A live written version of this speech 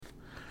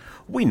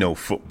We know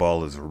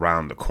football is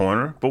around the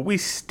corner, but we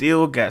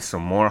still got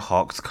some more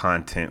Hawks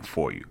content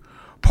for you.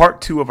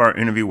 Part 2 of our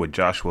interview with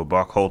Joshua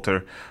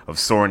Buckhalter of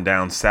Soaring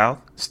Down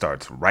South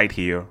starts right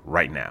here,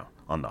 right now,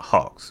 on the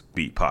Hawks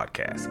Beat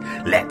Podcast.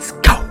 Let's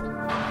go!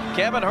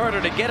 Kevin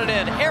Huerter to get it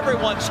in.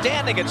 Everyone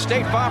standing at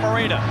State Farm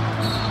Arena.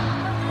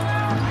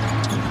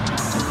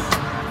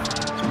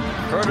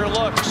 Huerter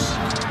looks,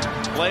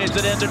 plays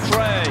it into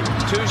Trey.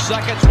 2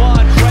 seconds,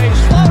 one.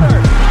 Trey's floater.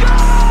 Good!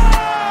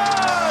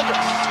 With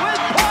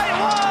 .1,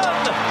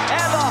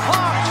 and the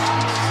Hawks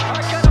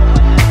are going to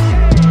win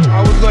this game.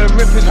 I was going to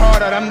rip his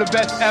heart out. I'm the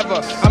best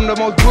ever. I'm the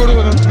most brutal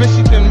and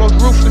vicious and most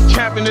ruthless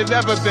champion there's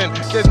ever been.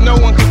 There's no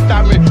one can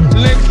stop me.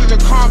 Lynx is a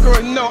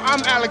conqueror. No,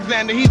 I'm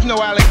Alexander. He's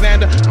no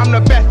Alexander. I'm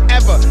the best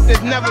ever.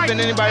 There's never been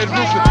anybody as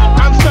ruthless.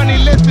 I'm Sonny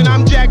Liston.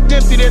 I'm Jack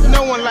Dempsey. There's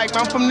no one like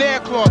me. I'm from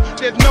Nairclaw.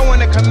 There's no one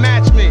that can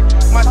match me.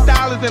 My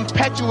style is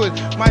impetuous.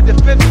 My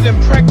defense is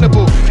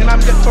impregnable. And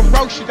I'm just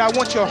ferocious. I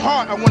want your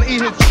heart. I want to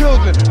eat his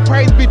children.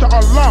 Praise be to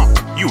Allah.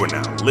 You are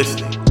now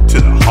listening to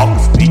the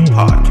Hawks Beat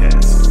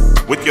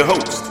Podcast with your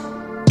host,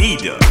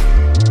 E-Dub.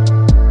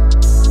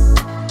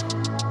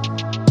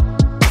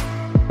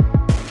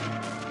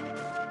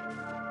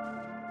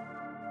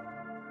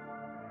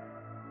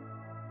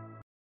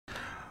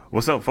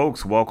 What's up,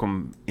 folks?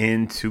 Welcome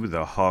into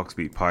the Hawks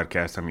Beat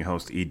Podcast. I'm your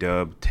host,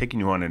 E-Dub, taking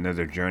you on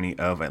another journey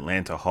of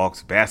Atlanta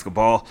Hawks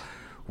basketball.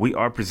 We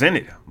are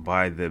presented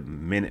by the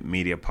Minute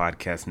Media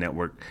Podcast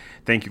Network.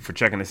 Thank you for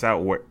checking us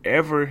out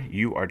wherever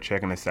you are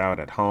checking us out,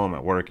 at home,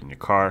 at work, in your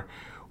car.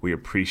 We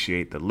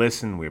appreciate the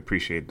listen. We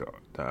appreciate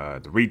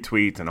the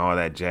retweets and all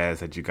that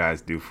jazz that you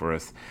guys do for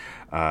us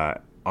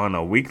on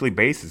a weekly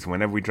basis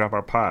whenever we drop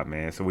our pod,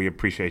 man. So we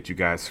appreciate you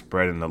guys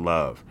spreading the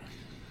love.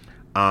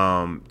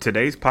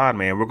 Today's pod,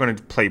 man, we're going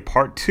to play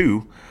part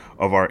 2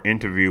 of our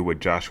interview with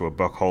Joshua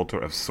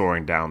Buckhalter of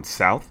Soaring Down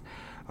South.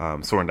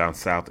 Soaring Down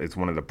South is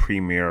one of the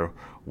premier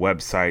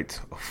websites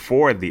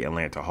for the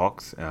Atlanta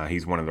Hawks.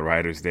 He's one of the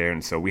writers there,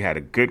 and so we had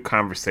a good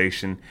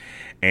conversation,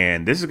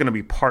 and this is going to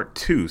be part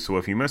 2. So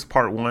if you missed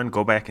part 1,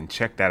 go back and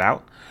check that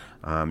out.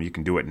 You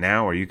can do it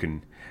now, or you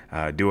can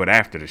do it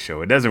after the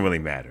show. It doesn't really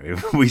matter.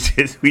 we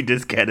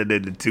just got it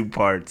into 2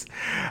 parts.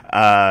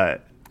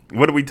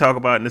 What did we talk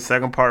about in the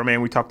second part,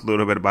 man? We talked a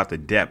little bit about the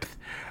depth.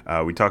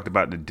 We talked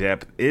about the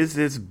depth. Is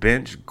this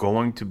bench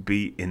going to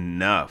be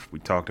enough? We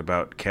talked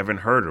about Kevin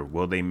Huerter.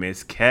 Will they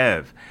miss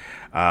Kev?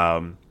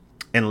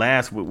 And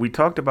last, we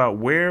talked about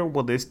where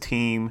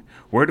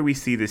do we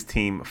see this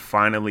team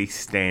finally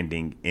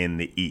standing in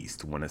the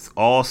East? When it's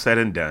all said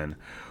and done,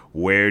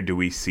 where do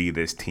we see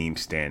this team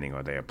standing?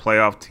 Are they a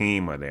playoff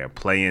team? Are they a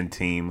play-in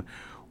team?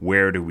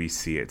 Where do we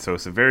see it? So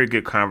it's a very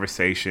good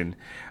conversation.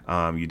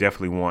 You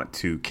definitely want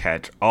to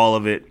catch all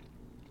of it.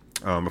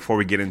 Before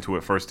we get into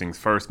it, first things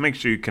first, make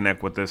sure you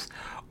connect with us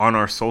on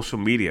our social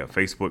media,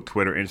 Facebook,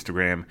 Twitter,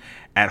 Instagram,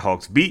 at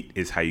Hawks Beat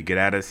is how you get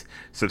at us.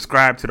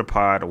 Subscribe to the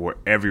pod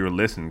wherever you're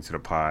listening to the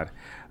pod,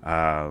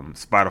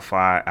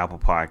 Spotify, Apple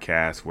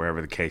Podcasts,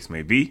 wherever the case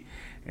may be,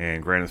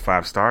 and grant us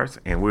 5 stars,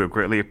 and we would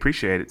greatly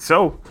appreciate it.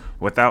 So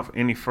without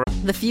any further...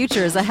 The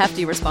future is a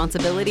hefty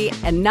responsibility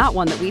and not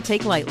one that we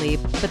take lightly,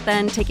 but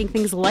then taking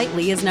things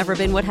lightly has never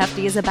been what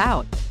Hefty is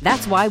about.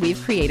 That's why we've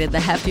created the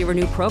Hefty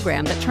Renew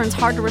program that turns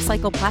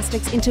hard-to-recycle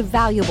plastics into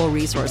valuable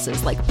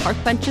resources like park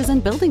benches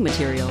and building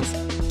materials.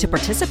 To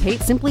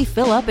participate, simply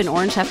fill up an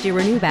orange Hefty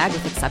Renew bag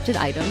with accepted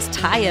items,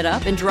 tie it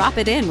up, and drop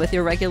it in with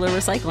your regular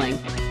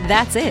recycling.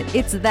 That's it.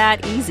 It's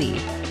that easy.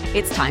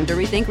 It's time to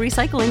rethink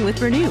recycling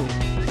with Renew.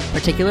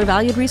 Particular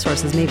valued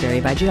resources may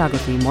vary by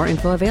geography. More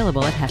info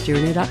available at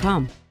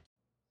heftyrenew.com.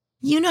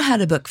 You know how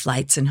to book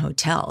flights and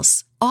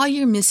hotels. All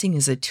you're missing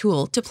is a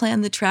tool to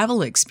plan the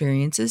travel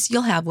experiences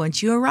you'll have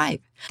once you arrive.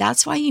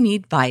 That's why you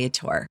need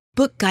Viator.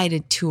 Book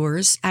guided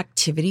tours,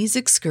 activities,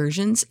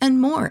 excursions,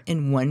 and more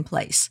in one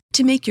place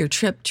to make your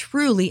trip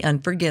truly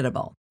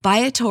unforgettable.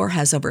 Viator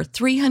has over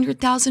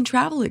 300,000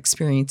 travel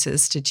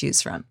experiences to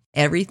choose from.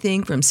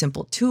 Everything from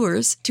simple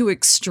tours to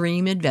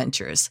extreme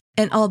adventures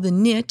and all the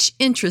niche,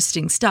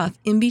 interesting stuff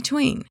in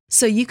between.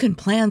 So you can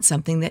plan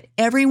something that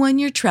everyone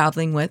you're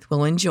traveling with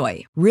will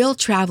enjoy. Real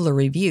traveler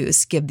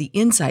reviews give the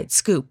inside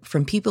scoop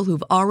from people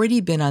who've already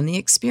been on the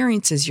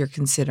experiences you're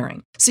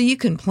considering. So you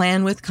can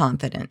plan with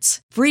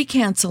confidence. Free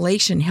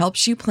cancellation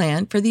helps you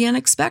plan for the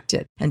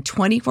unexpected. And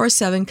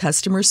 24/7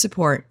 customer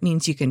support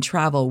means you can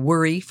travel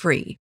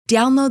worry-free.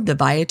 Download the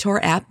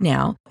Viator app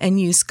now and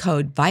use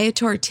code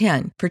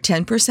Viator10 for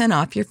 10%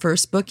 off your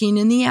first booking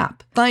in the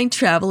app. Find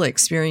travel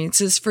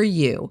experiences for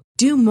you.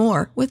 Do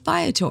more with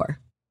Viator.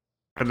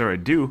 Further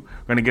ado,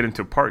 we're going to get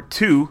into part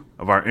 2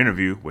 of our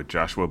interview with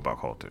Joshua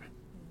Buckhalter.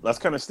 Let's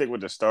kind of stick with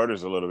the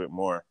starters a little bit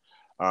more.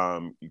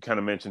 You kind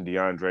of mentioned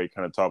DeAndre,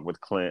 kind of talked with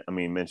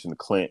mentioned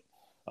Clint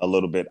a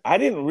little bit. I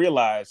didn't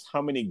realize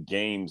how many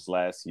games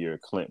last year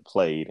Clint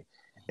played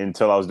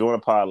until I was doing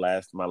my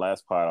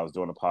last pod, I was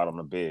doing a pod on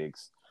the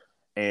bigs.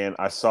 And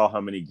I saw how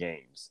many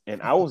games.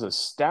 And I was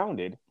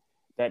astounded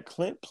that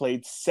Clint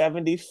played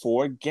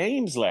 74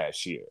 games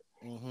last year.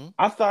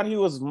 I thought he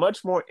was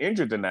much more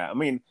injured than that. I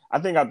mean, I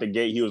think out the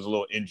gate he was a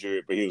little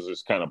injured, but he was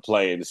just kind of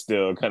playing,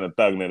 still kind of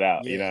thugging it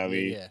out. You know what I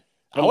mean? Yeah.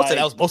 I would say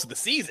that was most of the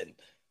season.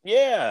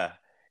 Yeah,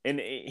 and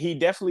he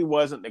definitely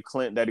wasn't the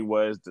Clint that he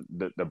was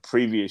the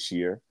previous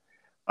year.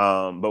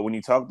 But when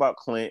you talk about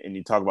Clint and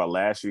you talk about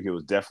last year, he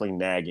was definitely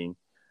nagging.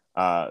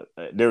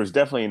 There was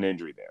definitely an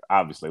injury there.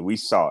 Obviously, we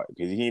saw it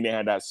because he didn't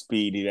have that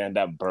speed, he didn't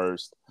have that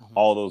burst,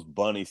 all those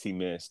bunnies he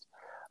missed.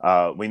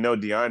 We know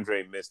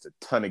DeAndre missed a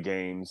ton of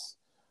games.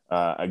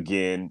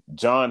 Again,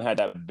 John had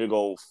that big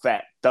old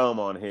fat thumb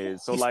on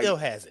his, so he still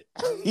has it.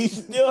 He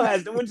still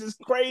has it, which is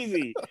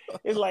crazy.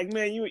 It's like,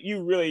 man,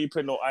 you really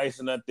put no ice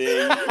in that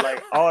thing.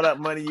 Like all that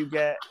money you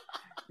got,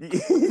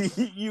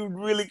 you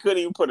really couldn't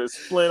even put a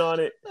splint on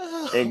it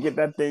and get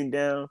that thing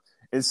down.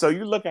 And so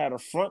you look at a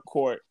front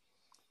court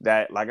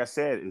that, like I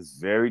said, is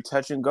very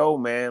touch and go,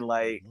 man.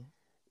 Like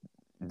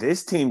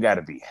this team got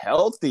to be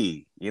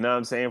healthy, you know what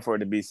I'm saying, for it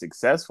to be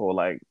successful.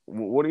 Like,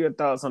 what are your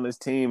thoughts on this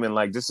team and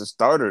like just the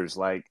starters?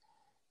 Like,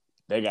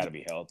 they got to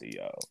be healthy,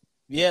 yo.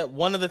 Yeah,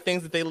 one of the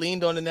things that they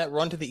leaned on in that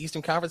run to the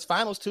Eastern Conference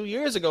Finals 2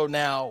 years ago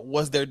now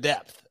was their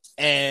depth.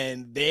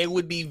 And they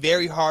would be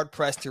very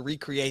hard-pressed to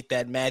recreate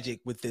that magic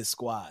with this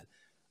squad.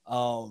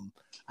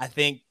 I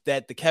think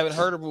that the Kevin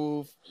Huerter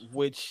move,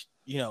 which,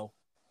 you know,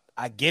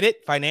 I get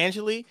it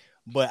financially,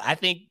 but I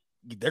think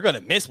they're going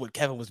to miss what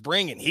Kevin was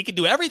bringing. He could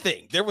do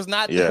everything. There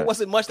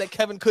wasn't much that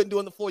Kevin couldn't do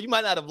on the floor. You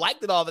might not have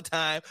liked it all the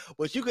time,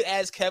 but you could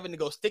ask Kevin to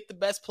go stick the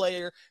best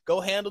player, go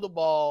handle the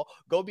ball,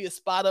 go be a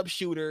spot up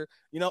shooter,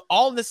 you know,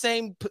 all in the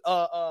same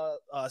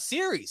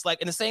series, like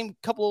in the same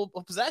couple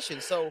of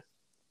possessions. So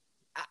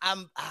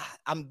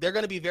they're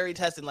going to be very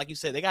tested. Like you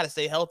said, they got to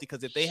stay healthy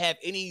because if they have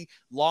any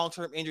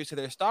long-term injuries to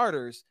their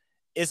starters,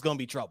 it's going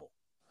to be trouble.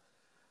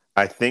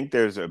 I think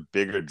there's a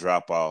bigger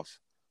drop-off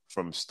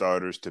from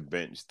starters to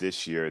bench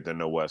this year than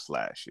there was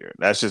last year.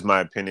 That's just my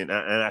opinion.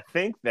 And I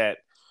think the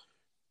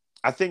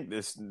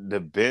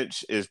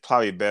bench is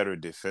probably better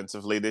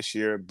defensively this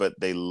year, but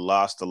they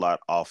lost a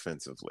lot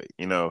offensively.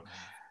 You know,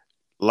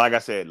 like I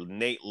said,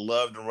 Nate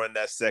loved to run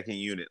that second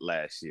unit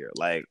last year,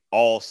 like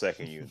all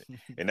second unit.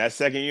 And that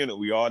second unit,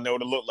 we all know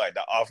what it looked like.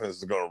 The offense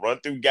is going to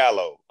run through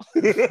Gallo.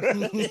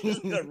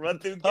 Run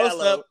through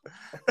Gallo.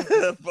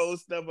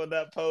 Post up on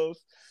that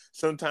post.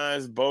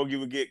 Sometimes Bogey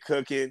would get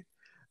cooking.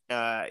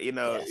 But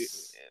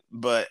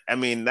I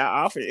mean,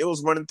 that offense, it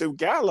was running through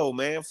Gallo,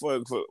 man,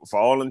 for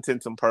all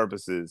intents and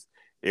purposes,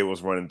 it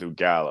was running through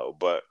Gallo.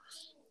 But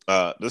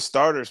the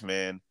starters,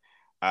 man,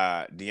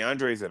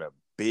 DeAndre's in a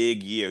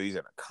big year. He's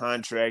in a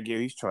contract year.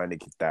 He's trying to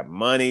get that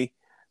money.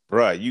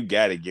 Bruh, you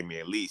got to give me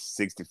at least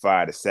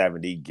 65 to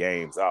 70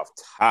 games off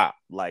top.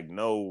 Ain't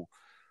no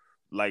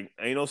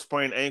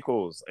sprained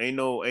ankles. Ain't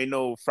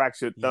no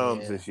fractured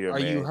thumbs this year,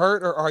 man. Are you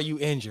hurt or are you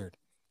injured?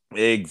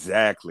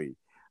 Exactly.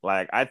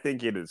 Like, I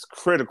think it is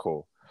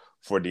critical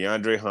for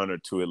DeAndre Hunter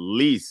to at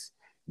least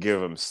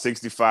give him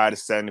 65 to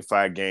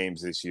 75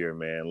 games this year,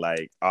 man,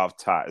 like off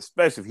top,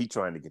 especially if he's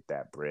trying to get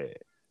that bread.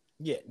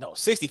 Yeah, no,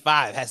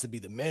 65 has to be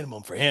the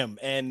minimum for him.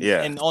 And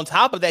on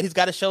top of that, he's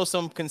got to show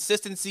some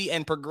consistency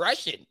and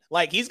progression.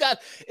 Like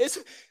this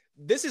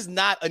is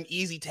not an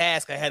easy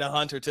task ahead of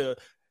Hunter to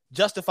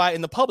justify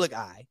in the public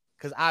eye,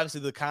 because obviously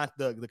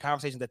the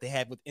conversations that they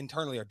have with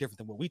internally are different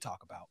than what we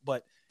talk about.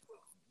 But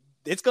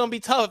it's going to be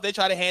tough if they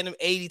try to hand him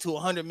 80 to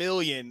 100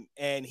 million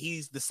and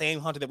he's the same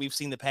Hunter that we've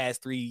seen the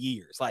past 3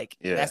 years. Like,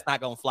 that's not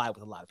going to fly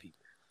with a lot of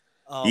people.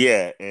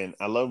 And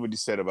I love what you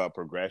said about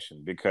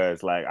progression,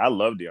 because, like, I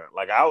love DeAndre.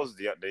 Like,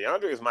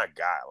 DeAndre is my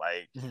guy.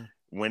 Like,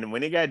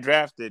 when he got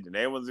drafted and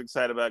everyone's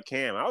excited about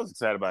Cam, I was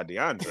excited about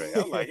DeAndre.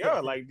 I was like,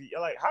 yo, like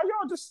how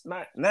y'all just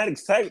not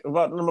excited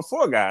about the number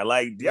 4 guy?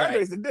 Like,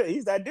 DeAndre's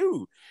he's that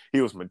dude. He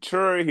was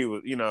mature. He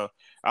was,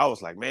 I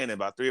was like, man, in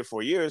about 3 or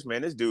 4 years,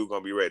 man, this dude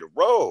going to be ready to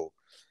roll.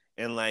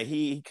 And like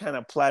he kind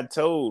of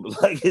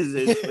plateaued like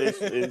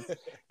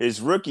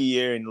his rookie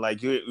year, and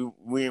like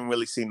we didn't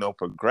really see no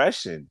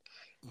progression.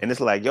 And it's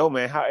like, yo,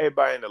 man, how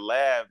everybody in the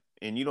lab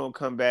and you don't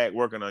come back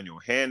working on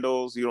your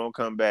handles, you don't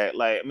come back.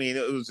 Like, I mean,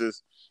 it was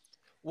just.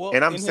 Well,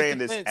 and I'm saying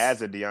this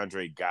as a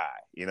DeAndre guy,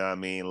 you know what I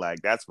mean?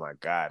 Like, that's my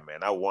guy,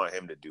 man. I want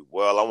him to do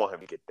well. I want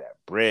him to get that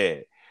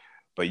bread.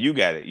 But you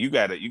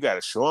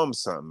gotta show him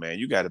something, man.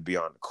 You got to be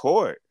on the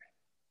court.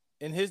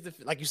 In his,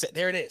 like you said,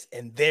 there it is.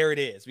 And there it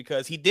is,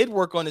 because he did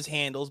work on his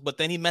handles, but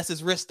then he messed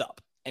his wrist up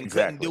and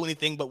couldn't do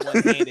anything but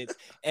one-handed.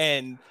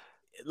 And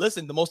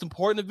listen, the most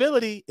important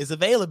ability is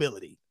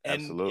availability.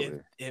 And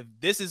absolutely. If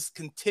this is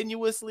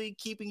continuously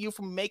keeping you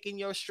from making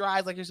your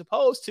strides like you're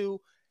supposed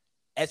to,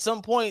 at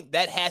some point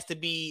that has to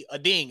be a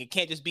ding. It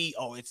can't just be,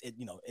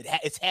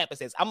 it's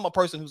happenstance. I'm a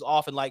person who's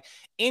often like,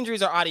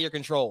 injuries are out of your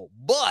control,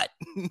 but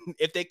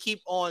if they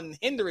keep on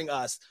hindering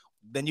us,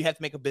 then you have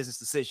to make a business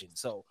decision.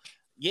 So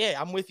yeah,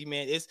 I'm with you,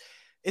 man.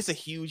 It's a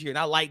huge year, and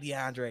I like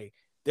DeAndre.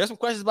 There's some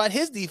questions about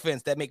his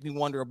defense that make me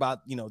wonder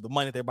about, the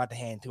money that they're about to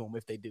hand to him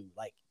if they do.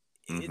 Like,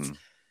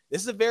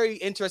 this is a very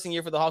interesting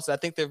year for the Hawks. I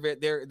think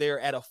they're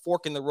at a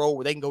fork in the road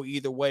where they can go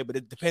either way, but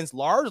it depends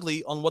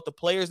largely on what the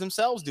players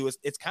themselves do.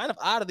 It's kind of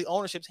out of the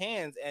ownership's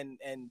hands, and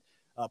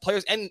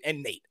players and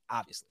Nate,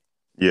 obviously.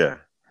 Yeah.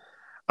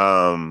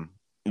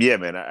 Yeah,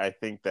 man, I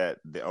think that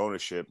the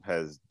ownership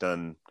has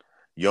done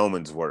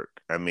yeoman's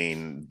work. I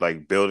mean,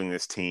 like building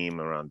this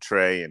team around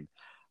Trey and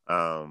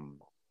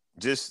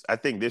just I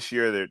think this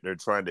year they're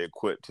trying to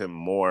equip him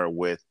more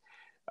with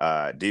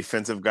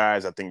defensive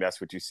guys. I think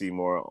that's what you see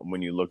more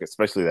when you look,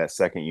 especially that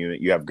second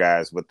unit. You have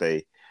guys with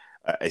a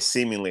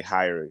seemingly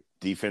higher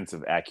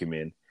defensive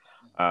acumen,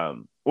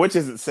 which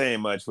isn't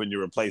saying much when you're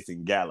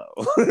replacing Gallo.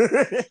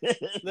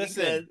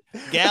 Listen,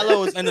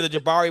 Gallo is under the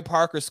Jabari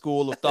Parker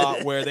school of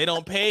thought where they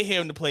don't pay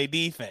him to play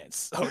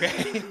defense.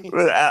 Okay.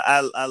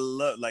 I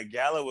love, like,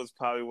 Gallo was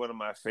probably one of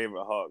my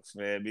favorite Hawks,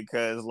 man,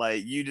 because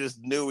like you just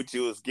knew what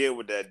you was getting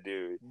with that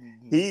dude.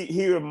 Mm-hmm.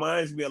 He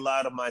reminds me a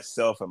lot of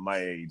myself at my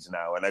age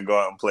now when I go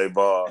out and play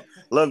ball.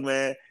 Look,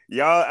 man,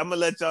 y'all, I'm gonna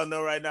let y'all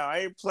know right now, I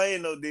ain't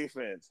playing no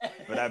defense,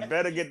 but I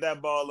better get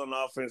that ball on the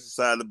offensive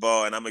side of the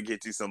ball, and I'm gonna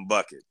get you some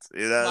buckets.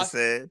 You know what I'm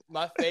saying?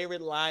 My favorite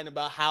line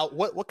about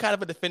what kind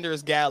of a defender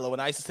is Gallo,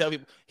 and I used to tell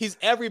people he's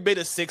every bit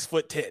of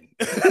 6'10".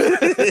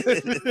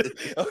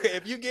 Okay,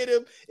 if you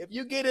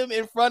get him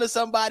in front of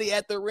somebody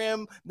at the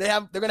rim,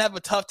 they're gonna have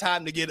a tough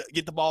time to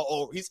get the ball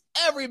over. He's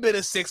every bit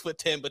of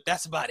 6'10", but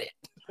that's about it.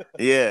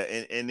 Yeah,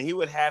 and he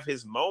would have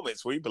his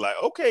moments where he'd be like,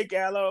 "Okay,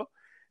 Gallo,"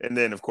 and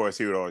then of course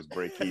he would always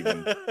break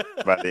even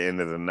by the end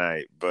of the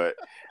night. But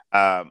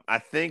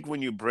I think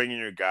when you bring in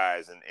your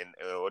guys and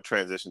we'll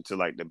transition to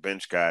like the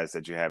bench guys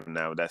that you have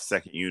now, that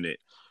second unit,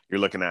 you're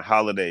looking at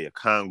Holiday,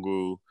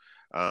 Okongwu,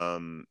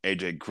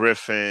 AJ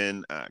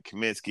Griffin,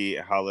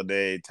 Kaminsky,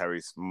 Holiday,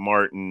 Tyrese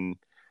Martin,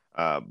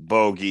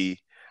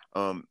 Bogey,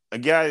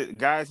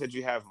 guys that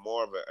you have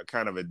more of a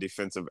kind of a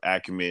defensive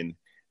acumen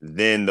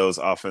than those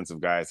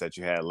offensive guys that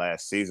you had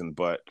last season.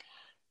 But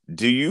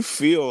do you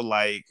feel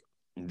like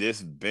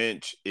this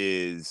bench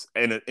is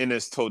in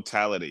its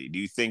totality? Do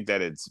you think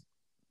that it's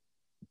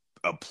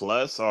a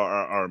plus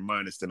or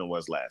minus than it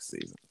was last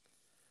season?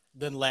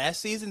 Than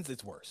last season's,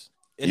 it's worse.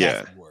 It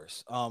has to be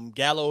worse.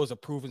 Gallo is a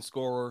proven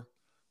scorer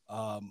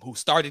who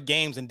started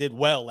games and did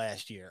well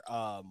last year.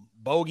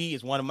 Bogey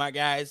is one of my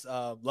guys.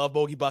 Love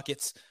Bogey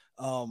buckets.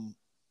 When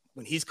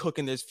he's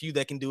cooking, there's few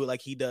that can do it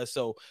like he does.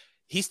 So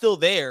he's still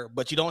there,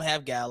 but you don't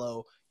have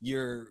Gallo.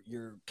 You're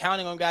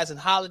counting on guys in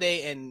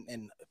Holiday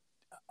and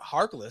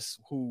Harkless,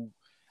 who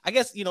I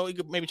guess, you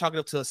could maybe chalk it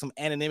up to some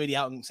anonymity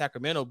out in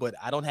Sacramento, but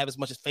I don't have as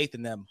much faith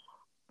in them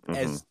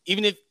as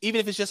even if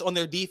it's just on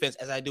their defense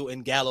as I do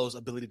in Gallo's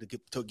ability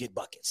to get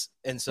buckets.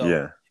 And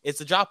so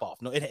it's a drop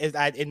off. No,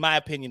 in my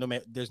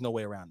opinion, there's no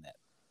way around that.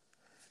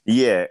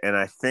 Yeah, and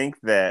I think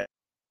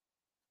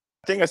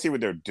I see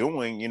what they're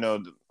doing.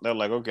 They're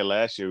like, okay,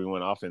 last year we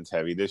went offense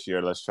heavy. This year,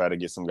 let's try to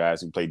get some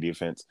guys who play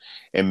defense,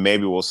 and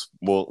maybe we'll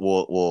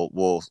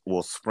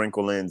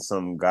sprinkle in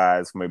some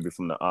guys maybe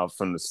from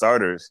the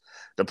starters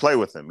to play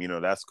with them.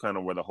 That's kind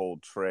of where the whole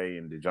Trey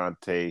and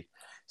DeJounte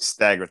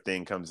stagger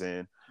thing comes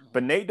in.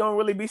 But Nate don't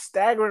really be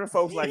staggering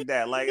folks like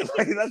that. Like that's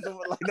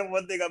the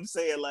one thing I'm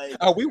saying. Like,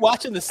 are we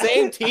watching the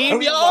same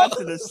team, y'all?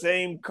 Watching the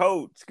same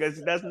coach,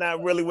 because that's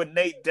not really what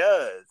Nate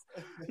does.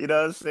 You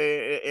know what I'm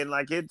saying? And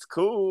like, it's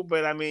cool,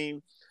 but I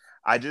mean,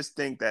 I just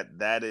think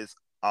that is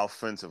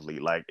offensively.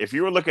 Like, if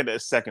you were looking at a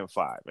second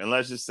five, and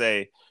let's just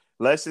say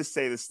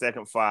the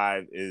second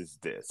five is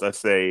this. Let's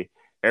say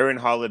Aaron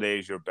Holiday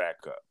is your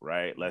backup,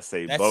 right? Let's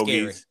say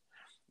Bogey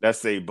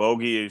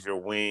is your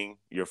wing,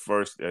 your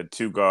first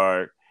two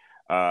guard.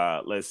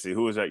 Let's see,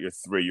 who is at your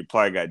three? You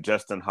probably got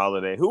Justin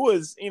Holiday, who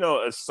is,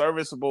 a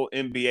serviceable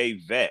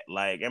NBA vet.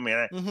 Like, I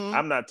mean,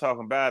 I'm not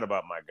talking bad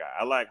about my guy.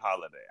 I like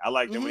Holiday. I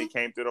liked him when he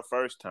came through the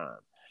first time.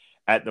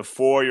 At the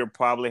four, you'll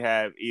probably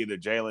have either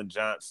Jalen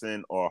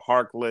Johnson or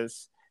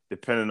Harkless,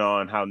 depending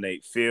on how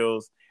Nate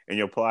feels. And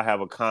you'll probably have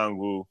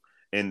Okongwu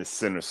in the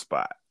center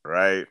spot,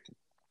 right?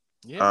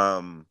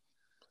 Yeah.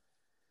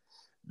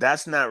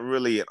 That's not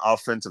really an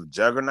offensive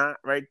juggernaut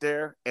right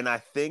there. And I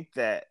think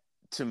that,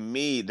 to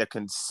me, the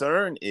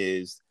concern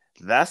is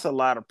that's a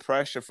lot of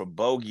pressure for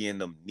Bogey in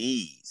them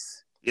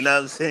knees. You know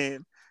what I'm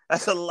saying?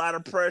 That's a lot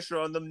of pressure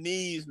on them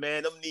knees,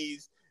 man. Them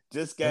knees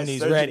just got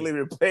surgically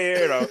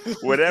repaired or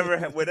whatever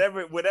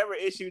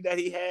issue that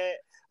he had.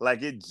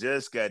 Like, it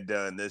just got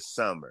done this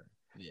summer.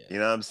 Yeah. You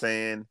know what I'm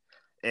saying?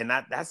 And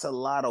that's a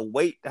lot of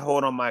weight to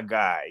hold on my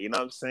guy. You know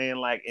what I'm saying?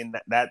 Like, in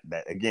that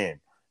again,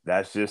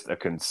 that's just a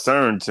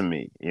concern to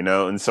me.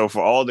 And so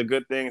for all the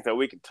good things that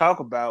we can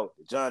talk about,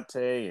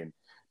 DeJounte and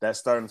that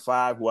starting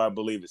five, who I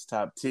believe is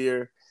top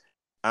tier,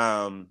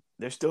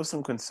 there's still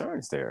some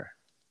concerns there.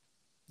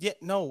 Yeah,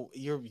 no,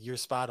 you're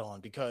spot on,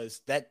 because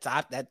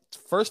that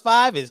first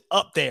five is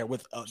up there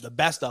with the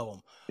best of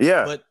them.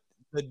 Yeah, but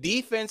the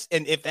defense,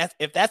 and if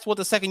that's what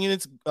the second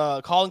unit's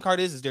calling card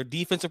is their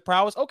defensive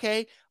prowess.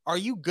 Okay, are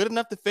you good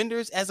enough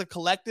defenders as a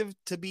collective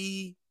to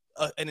be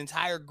an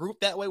entire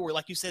group that way? Where,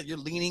 like you said, you're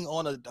leaning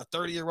on a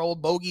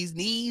 30-year-old Bogey's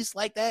knees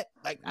like that,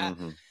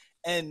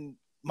 and.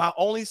 My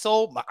only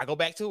soul, I go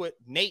back to it.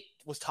 Nate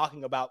was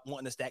talking about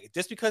wanting to stack it.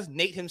 Just because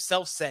Nate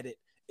himself said it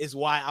is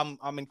why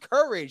I'm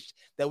encouraged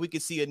that we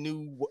could see a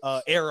new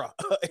era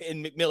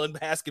in McMillan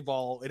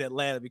basketball in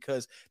Atlanta,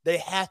 because they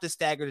have to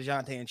stagger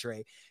DeJounte and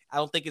Trey. I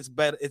don't think it's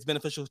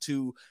beneficial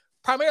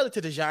primarily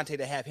to DeJounte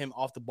to have him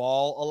off the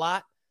ball a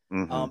lot.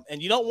 Mm-hmm.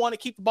 And you don't want to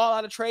keep the ball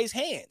out of Trey's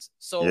hands.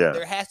 So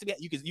there has to be,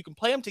 you can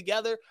play them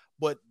together,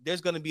 but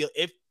there's going to be,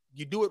 if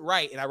you do it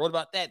right, and I wrote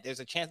about that, there's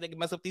a chance they can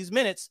mess up these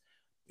minutes.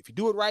 If you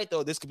do it right,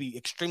 though, this could be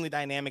extremely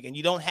dynamic, and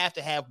you don't have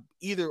to have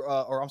you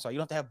don't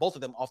have to have both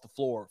of them off the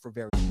floor for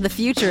very. The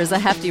future is a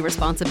hefty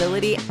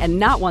responsibility and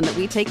not one that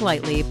we take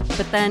lightly.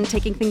 But then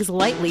taking things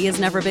lightly has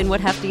never been what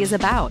Hefty is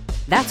about.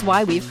 That's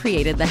why we've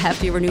created the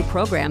Hefty Renew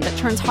program that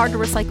turns hard to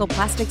recycle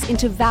plastics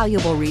into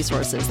valuable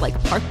resources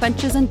like park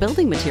benches and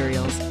building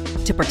materials.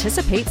 To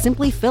participate,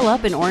 simply fill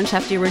up an orange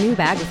Hefty Renew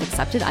bag with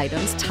accepted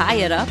items, tie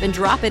it up, and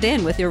drop it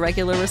in with your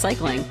regular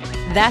recycling.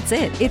 That's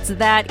it. It's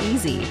that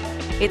easy.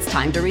 It's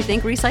time to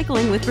rethink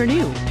recycling with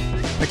Renew.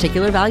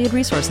 Particular valued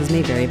resources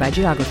may vary by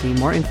geography.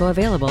 More info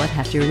available at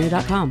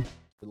heftyrenew.com.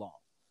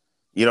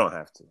 You don't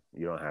have to.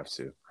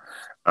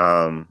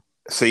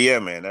 So yeah,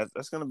 man,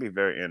 that's going to be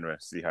very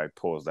interesting to see how he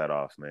pulls that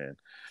off, man.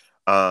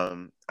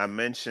 I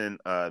mentioned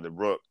the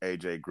Rook,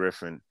 AJ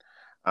Griffin.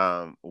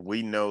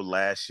 We know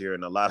last year,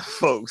 and a lot of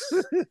folks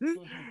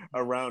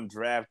around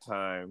draft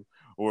time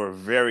were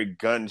very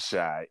gun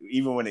shy,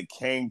 even when it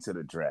came to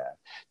the draft,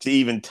 to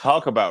even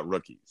talk about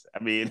rookies.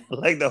 I mean,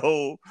 like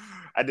I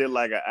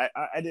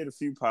did a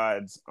few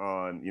pods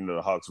on,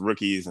 the Hawks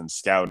rookies and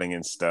scouting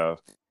and stuff.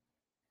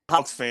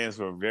 Hawks fans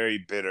were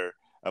very bitter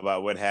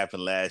about what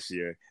happened last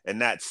year and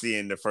not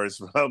seeing the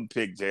first round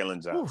pick,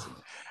 Jalen Johnson.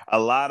 A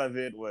lot of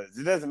it was,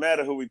 it doesn't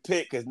matter who we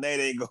pick because Nate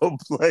ain't going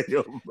to play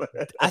him.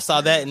 I saw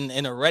that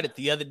in a Reddit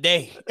the other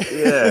day.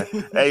 Yeah.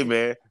 Hey,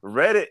 man,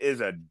 Reddit is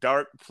a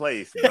dark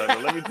place,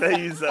 brother. Let me tell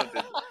you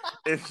something.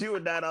 If you are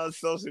not on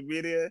social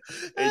media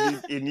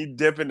and you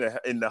dip in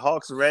the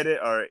Hawks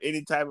Reddit or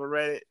any type of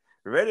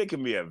Reddit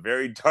can be a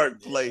very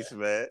dark place,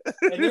 man.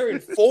 And they're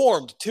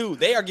informed too.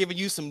 They are giving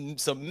you some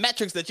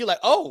metrics that you're like,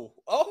 oh.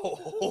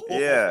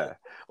 Yeah.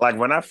 Like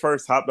when I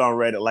first hopped on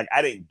Reddit, like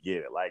I didn't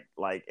get it.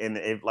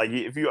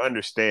 If you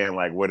understand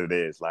like what it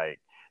is, like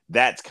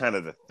that's kind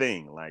of the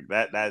thing. Like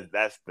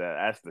that's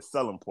the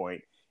selling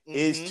point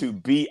is to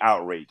be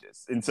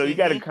outrageous. And so you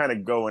got to kind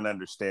of go and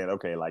understand,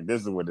 okay, like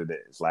this is what it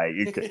is. Like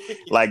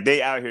like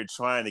they out here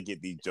trying to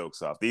get these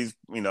jokes off. These,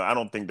 I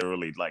don't think they're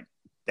really like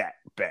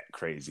that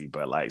crazy,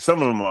 but like some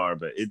of them are,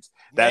 but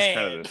that's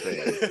kind of the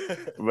thing.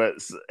 But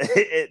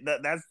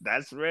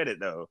that's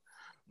Reddit though.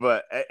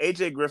 But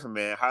AJ Griffin,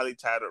 man, highly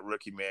touted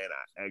rookie, man.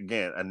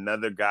 Again,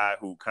 another guy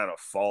who kind of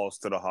falls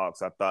to the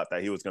Hawks. I thought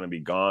that he was going to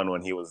be gone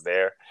when he was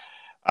there.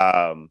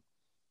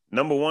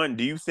 Number one,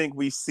 do you think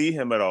we see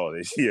him at all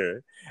this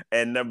year?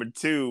 And number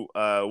two,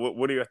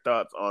 what are your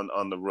thoughts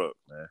on the Rook,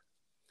 man?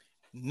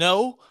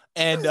 No,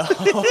 and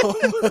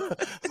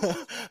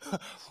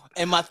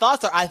and my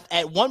thoughts are,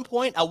 at one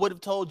point I would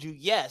have told you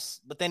yes,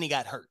 but then he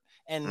got hurt.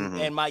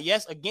 And my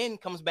yes again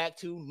comes back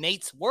to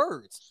Nate's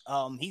words.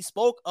 He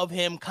spoke of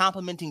him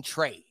complimenting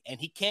Trey,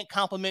 and he can't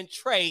compliment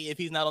Trey if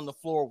he's not on the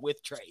floor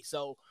with Trey.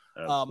 So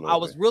I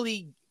was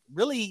really,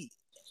 really,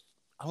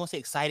 I won't say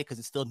excited because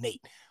it's still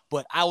Nate,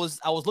 but I was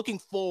looking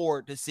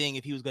forward to seeing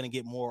if he was going to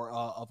get more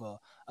of a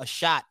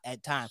shot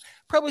at time.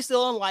 Probably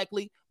still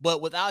unlikely,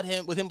 but with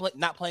him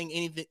not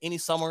playing any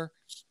summer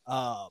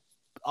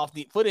off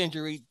the foot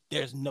injury,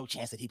 there's no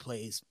chance that he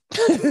plays.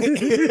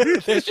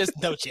 There's just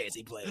no chance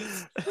he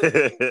plays.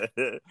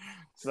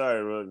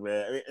 Sorry, Rook,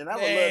 man. I mean, and I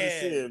would love to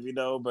see him,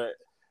 but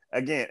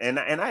again, and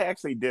I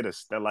actually did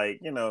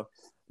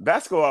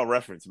Basketball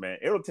Reference, man.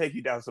 It'll take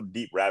you down some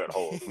deep rabbit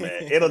holes,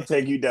 man. It'll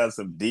take you down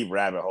some deep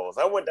rabbit holes.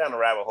 I went down a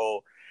rabbit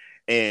hole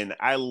and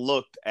I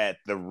looked at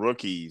the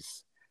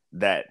rookies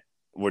that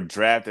were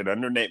drafted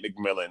under Nate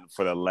McMillan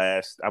for the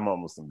last, I'm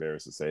almost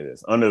embarrassed to say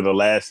this, under the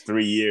last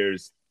 3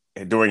 years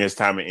during his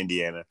time in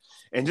Indiana,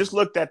 and just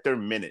looked at their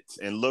minutes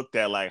and looked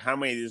at like how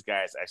many of these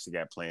guys actually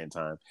got playing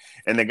time.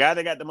 And the guy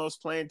that got the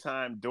most playing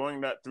time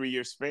during that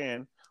 3-year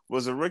span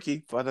was a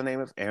rookie by the name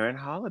of Aaron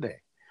Holiday,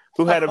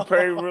 who had a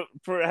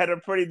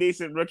pretty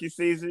decent rookie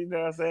season. You know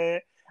what I'm saying?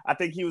 I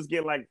think he was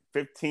getting like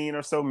 15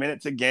 or so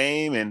minutes a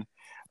game, and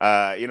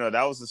that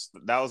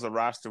was a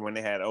roster when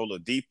they had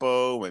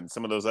Oladipo and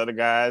some of those other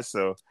guys.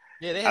 So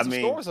yeah, they had some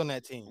scores on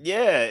that team.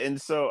 Yeah,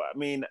 and so I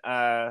mean,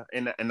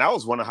 and that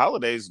was one of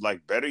Holiday's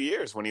like better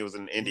years when he was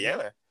in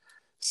Indiana.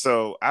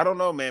 So I don't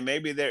know, man.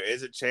 Maybe there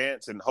is a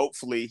chance, and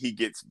hopefully he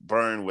gets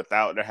burned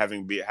without there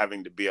having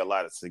to be a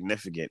lot of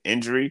significant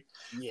injury.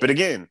 Yeah. But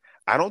again,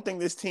 I don't think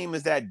this team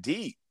is that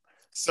deep.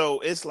 So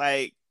it's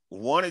like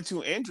 1 or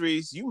 2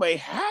 injuries, you may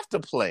have to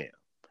play him.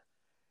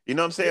 You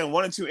know what I'm saying? Yeah.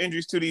 1 or 2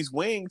 injuries to these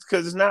wings,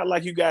 because it's not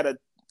like you got a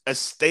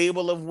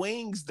stable of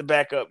wings to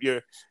back up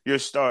your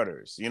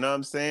starters. You know what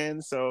I'm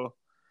saying? So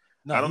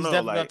no, I don't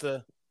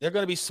know. They're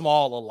going to be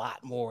small a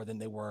lot more than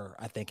they were,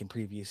 I think, in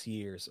previous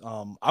years.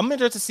 I'm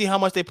interested to see how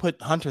much they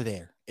put Hunter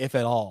there, if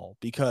at all,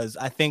 because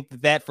I think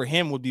that for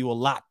him would be a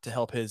lot to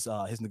help his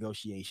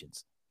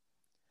negotiations.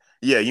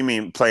 Yeah, you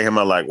mean play him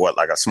at like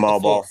a small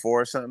ball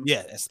 4 or something?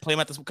 Yeah, let's play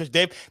him at this because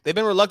they've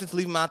been reluctant to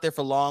leave him out there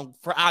for long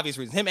for obvious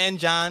reasons. Him and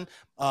John,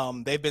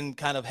 they've been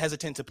kind of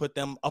hesitant to put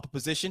them up a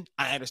position.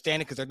 I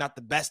understand it because they're not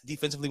the best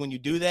defensively when you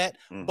do that,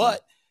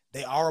 but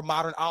they are a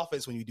modern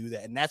offense when you do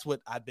that, and that's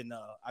what I've been.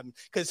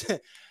 Because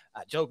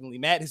jokingly,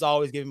 Matt has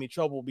always given me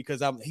trouble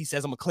because he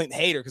says I'm a Clinton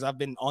hater because I've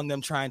been on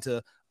them trying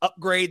to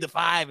upgrade the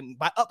 5, and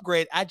by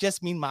upgrade I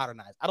just mean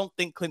modernize. I don't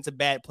think Clinton's a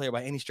bad player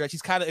by any stretch.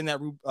 He's kind of in that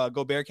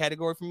Gobert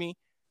category for me.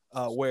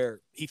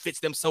 Where he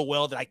fits them so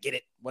well that I get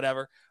it,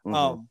 whatever.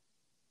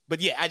 But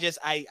yeah,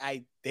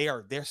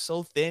 they're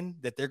so thin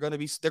that they're gonna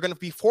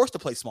be forced to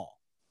play small.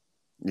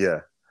 Yeah.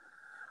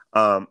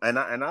 And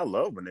I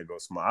love when they go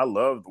small. I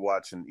loved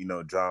watching,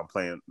 John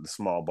playing the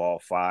small ball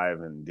 5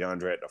 and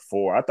DeAndre at the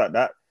 4. I thought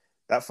that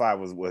 5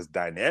 was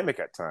dynamic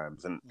at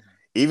times. And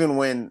even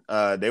when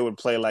they would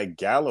play like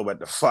Gallo at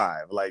the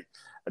 5, like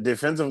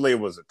defensively it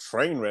was a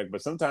train wreck,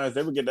 but sometimes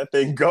they would get that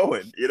thing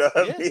going. You know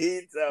what I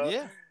mean? So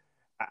yeah.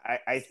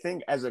 I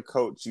think as a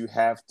coach, you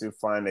have to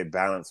find a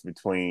balance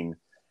between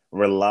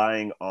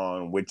relying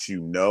on what you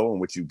know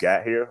and what you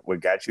got here, what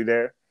got you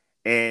there,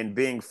 and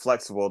being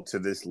flexible to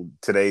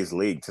today's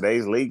league.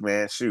 Today's league,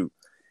 man, shoot.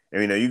 I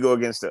mean, you go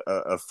against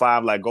a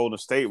 5 like Golden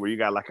State where you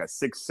got like a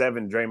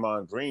 6'7"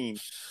 Draymond Green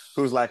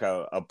who's like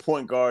a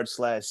point guard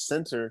 /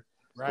 center.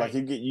 Right.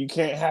 Like you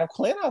can't have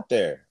Clint out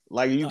there.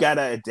 Like you got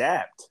to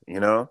adapt,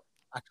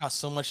 I caught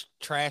so much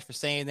trash for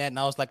saying that, and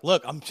I was like,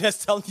 "Look, I'm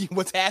just telling you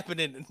what's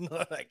happening."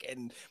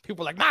 And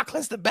people are like, "Nah,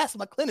 Clint's the best." I'm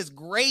like, "Clint is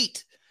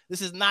great.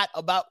 This is not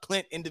about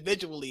Clint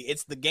individually.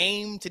 It's the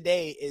game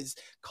today is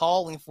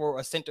calling for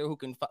a center who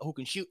can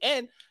shoot,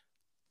 and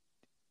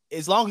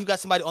as long as you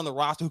got somebody on the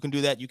roster who can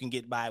do that, you can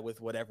get by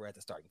with whatever at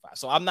the starting 5.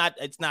 So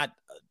it's not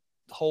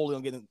wholly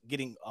on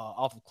getting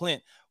off of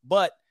Clint,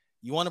 but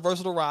you want a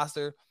versatile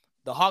roster.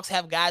 The Hawks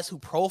have guys who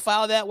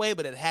profile that way,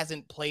 but it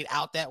hasn't played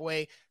out that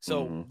way.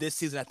 So this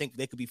season, I think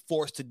they could be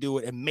forced to do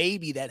it, and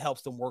maybe that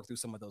helps them work through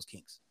some of those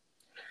kinks.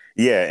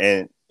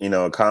 Yeah,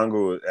 and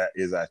Congo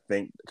is, I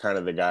think, kind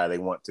of the guy they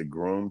want to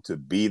groom to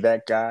be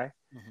that guy.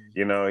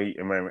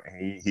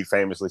 He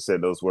famously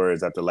said those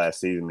words after last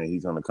season that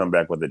he's going to come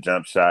back with a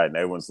jump shot, and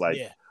everyone's like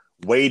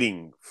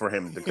waiting for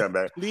him to come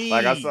back.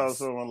 Like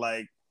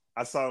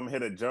I saw him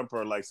hit a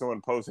jumper, like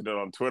someone posted it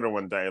on Twitter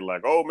one day,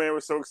 like, "Oh man, we're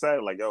so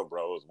excited!" Like, "Yo,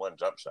 bro, it was one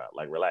jump shot.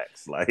 Like,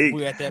 relax." Like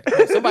we're at that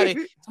point.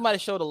 Somebody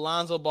showed a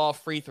Lonzo Ball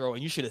free throw,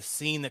 and you should have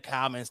seen the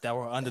comments that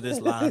were under this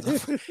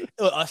Lonzo.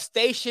 A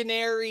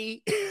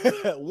stationary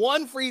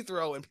one free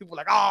throw, and people were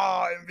like,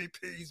 "Oh,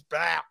 MVP's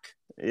back."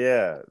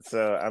 Yeah.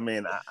 So I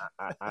mean,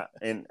 I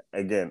and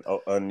again,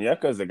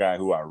 Onyeka is a guy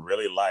who I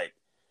really like.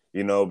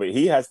 But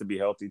he has to be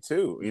healthy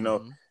too.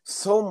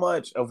 So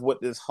much of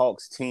what this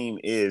Hawks team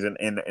is, and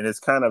it's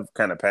kind of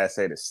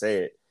passe to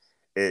say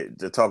it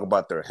to talk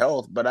about their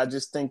health, but I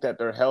just think that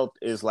their health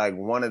is like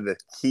one of the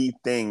key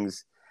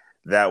things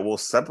that will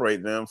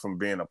separate them from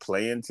being a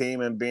play-in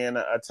team and being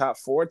a top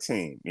 4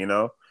 team.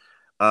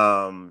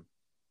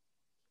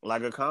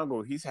 Like a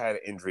Congo, he's had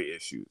injury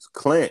issues.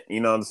 Clint, you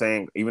know what I'm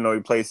saying? Even though he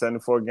played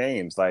 74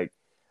 games, like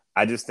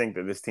I just think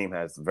that this team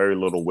has very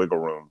little wiggle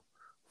room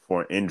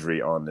for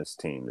injury on this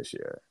team this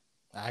year.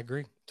 I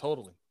agree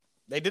totally.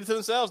 They did it to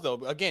themselves though.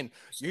 Again,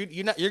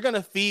 you're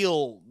gonna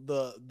feel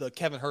the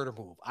Kevin Huerter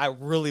move. I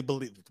really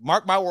believe.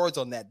 Mark my words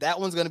on that. That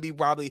one's gonna be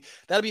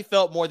that'll be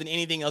felt more than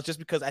anything else, just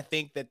because I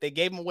think that they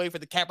gave him away for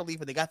the cap relief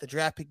and they got the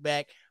draft pick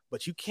back.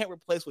 But you can't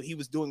replace what he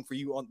was doing for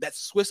you on that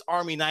Swiss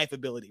Army knife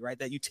ability, right?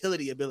 That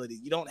utility ability.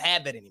 You don't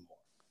have that anymore.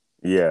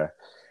 Yeah.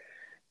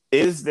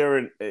 Is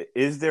there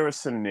a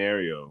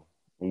scenario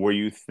where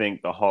you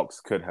think the Hawks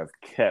could have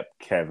kept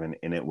Kevin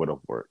and it would have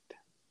worked?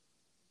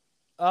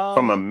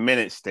 From a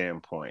minute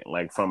standpoint,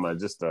 like from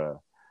just a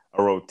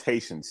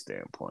rotation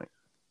standpoint.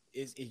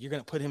 Is you're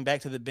going to put him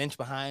back to the bench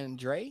behind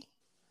Dre?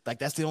 Like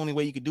that's the only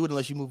way you could do it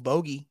unless you move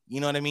Bogey.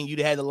 You know what I mean? You'd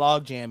had the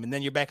log jam, and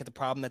then you're back at the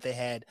problem that they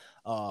had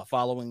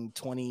following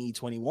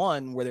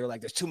 2021 where they were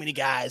like, there's too many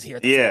guys here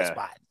at the 4th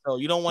spot. So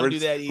you don't want to do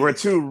that either. We're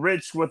too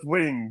rich with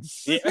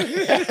wings.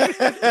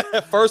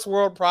 Yeah. First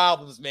world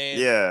problems, man.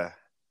 Yeah.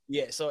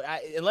 Yeah, so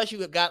unless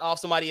you got off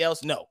somebody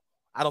else, no.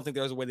 I don't think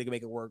there's a way they can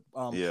make it work.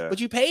 Yeah.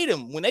 But you paid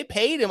him. When they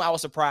paid him, I was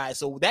surprised.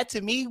 So that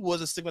to me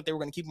was a signal they were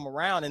going to keep him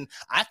around. And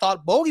I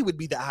thought Bogey would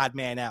be the odd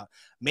man out.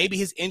 Maybe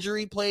his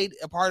injury played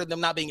a part of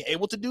them not being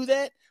able to do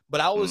that.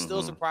 But I was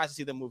still surprised to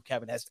see them move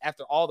Kevin.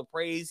 After all the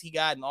praise he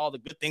got and all the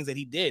good things that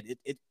he did,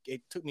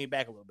 it took me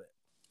back a little bit.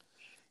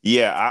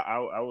 Yeah,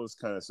 I was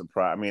kind of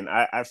surprised. I mean,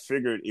 I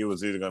figured it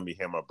was either going to be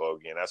him or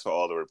Bogey, and that's what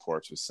all the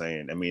reports were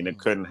saying. I mean, it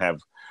couldn't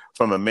have,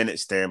 from a minute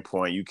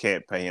standpoint, you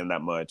can't pay him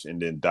that much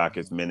and then dock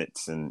his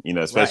minutes, and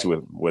especially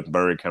with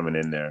Murray coming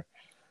in there,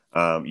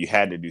 you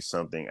had to do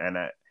something. And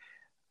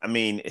I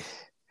mean,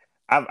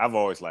 I've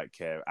always liked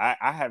Kev.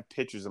 I have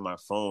pictures on my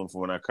phone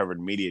from when I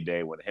covered Media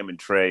Day with him and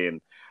Trey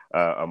and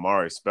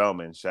Amari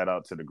Spellman. Shout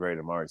out to the great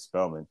Amari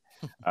Spellman.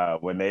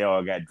 When they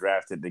all got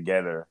drafted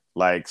together,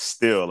 like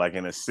still like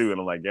in a suit.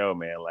 And I'm like, yo,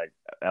 man, like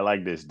I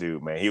like this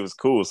dude, man. He was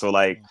cool. So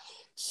like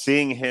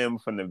seeing him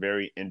from the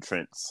very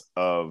entrance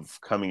of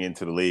coming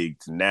into the league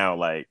to now,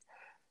 like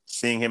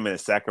seeing him in a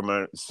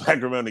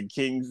Sacramento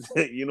Kings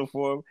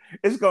uniform,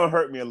 it's gonna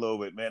hurt me a little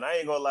bit, man. I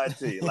ain't gonna lie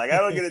to you. Like I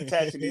don't get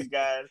attached to these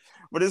guys,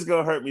 but it's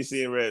gonna hurt me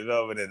seeing Red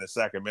Velvet in a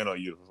Sacramento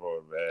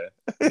uniform,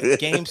 man.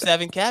 Game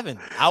 7, Kevin.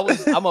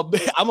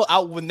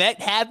 When that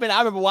happened, I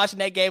remember watching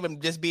that game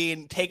and just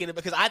being taken it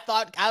because I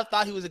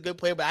thought he was a good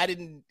player, but I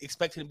didn't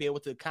expect him to be able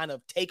to kind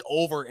of take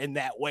over in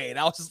that way. And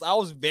I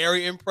was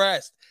very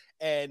impressed.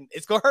 And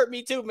it's gonna hurt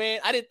me too,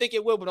 man. I didn't think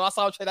it would, but when I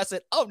saw him trade, I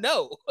said, "Oh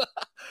no,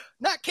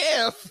 not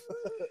Kev."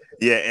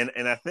 Yeah,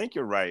 and I think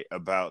you're right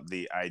about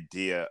the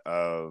idea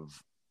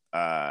of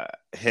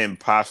him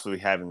possibly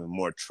having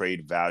more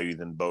trade value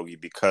than Bogey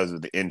because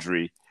of the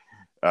injury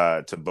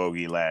to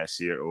Bogey last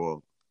year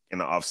or in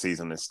the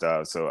offseason and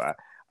stuff. So I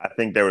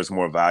think there was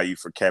more value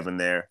for Kevin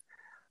there.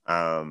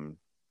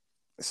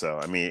 So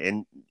I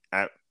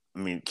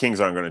mean, Kings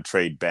aren't going to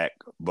trade back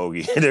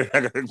Bogey. They're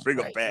not going to bring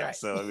him back. Right.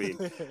 So, I mean,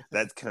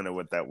 that's kind of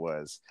what that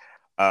was.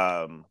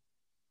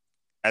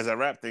 As I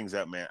wrap things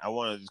up, man, I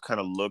want to just kind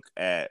of look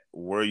at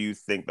where you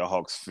think the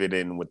Hawks fit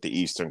in with the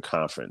Eastern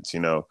Conference. You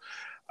know,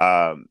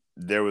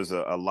 there was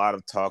a lot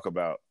of talk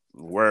about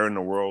where in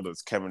the world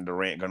is Kevin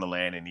Durant going to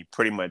land, and he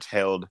pretty much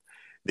held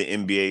the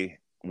NBA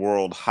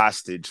world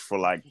hostage for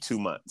like 2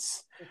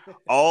 months.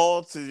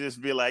 All to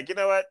just be like, you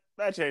know what?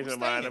 I changed my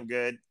mind. I'm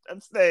good.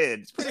 I'm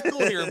staying. It's pretty cool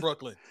here in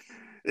Brooklyn.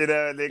 You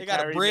know, they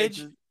got a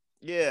bridge.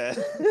 Yeah.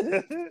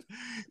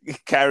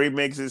 Kyrie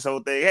makes his whole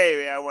thing.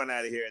 Hey, man, I want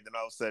out of here. And then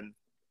all of a sudden,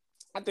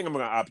 I think I'm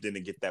going to opt in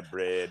to get that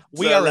bread.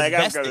 We are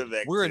invested.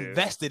 We're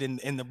invested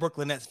in the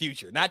Brooklyn Nets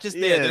future. Not just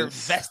there. Yes. They're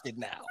invested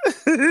now.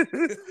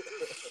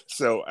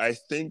 So I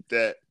think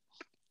that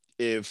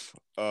if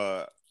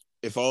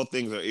all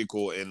things are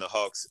equal and the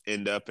Hawks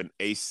end up an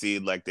ace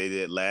seed like they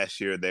did last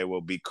year, there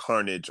will be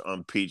carnage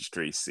on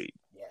Peachtree Street.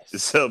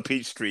 Yes. So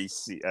Peachtree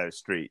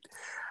Street.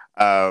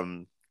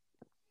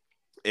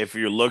 If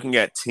you're looking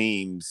at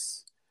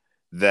teams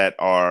that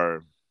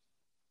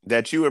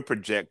you would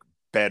project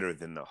better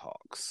than the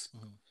Hawks,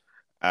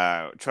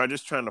 trying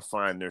to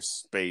find their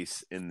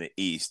space in the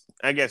East.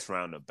 I guess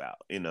roundabout.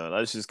 You know,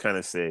 let's just kind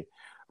of say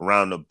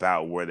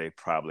roundabout where they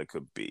probably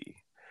could be.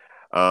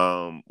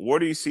 Where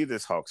do you see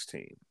this Hawks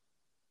team?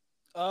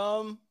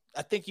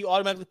 I think you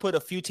automatically put a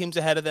few teams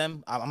ahead of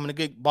them. I'm going to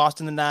get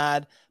Boston the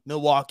nod,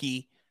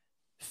 Milwaukee,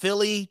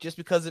 Philly, just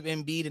because of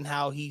Embiid and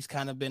how he's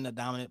kind of been a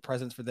dominant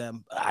presence for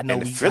them. I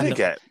know Philly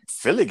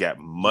got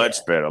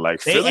much better.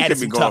 Like Philly could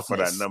be going for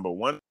that number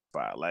one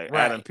spot. Like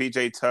adding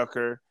PJ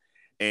Tucker,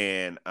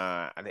 and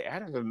they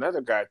added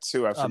another guy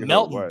too. I forget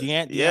Melton, who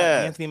it was.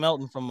 Anthony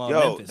Melton from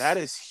Memphis. That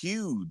is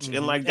huge.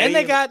 Mm-hmm. And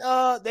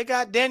they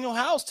got Daniel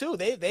House too.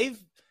 They've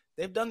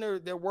done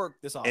their work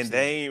this offseason. And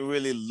they ain't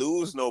really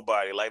lose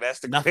nobody. Like,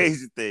 that's the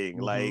crazy thing.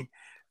 Mm-hmm. Like,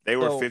 they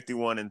were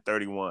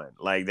 51-31.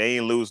 Like, they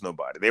ain't lose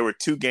nobody. They were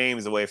 2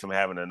 games away from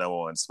having a number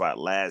one spot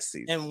last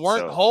season. And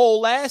weren't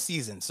whole last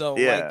season. So,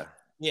 so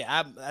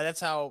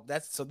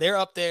they're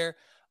up there.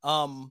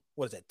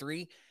 What is that,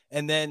 3?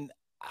 And then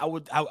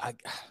what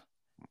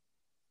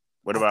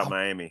about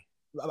Miami?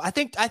 I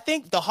think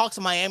the Hawks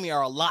of Miami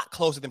are a lot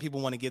closer than people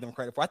want to give them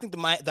credit for. I think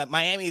that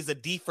Miami is a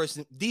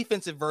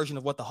defensive version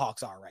of what the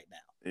Hawks are right now.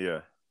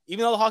 Yeah.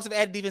 Even though the Hawks have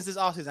added defense this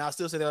offseason, I'll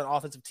still say they're an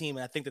offensive team,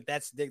 and I think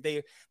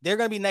they're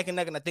going to be neck and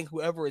neck. And I think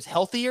whoever is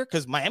healthier,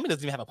 because Miami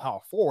doesn't even have a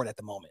power forward at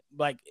the moment.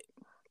 Like,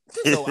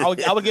 so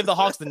I would give the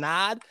Hawks the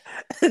nod,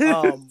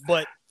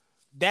 but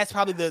that's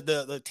probably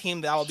the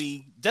team that I will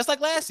be just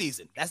like last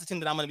season. That's the team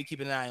that I'm going to be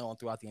keeping an eye on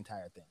throughout the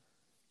entire thing.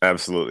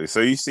 Absolutely.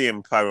 So you see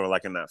them probably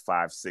like in that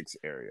 5-6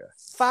 area.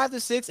 5 to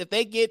 6.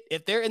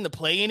 If they're in the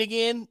play-in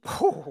again.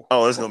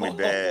 Oh, it's gonna be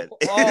bad.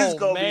 It's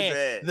gonna be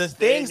bad. The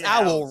things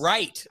I will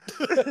write.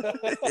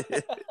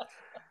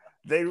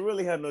 They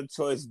really have no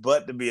choice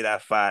but to be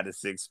that 5 to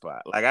 6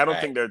 spot. Like, I don't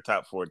think they're a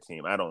top 4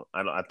 team. I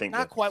think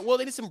not quite. Well,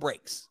 they need some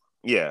breaks.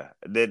 Yeah,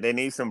 they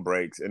need some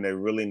breaks, and they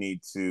really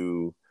need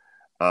to.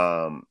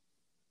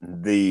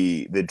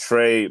 The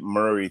Trey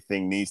Murray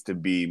thing needs to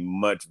be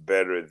much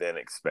better than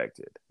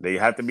expected. They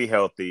have to be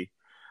healthy.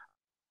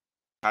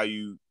 How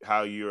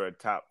you're a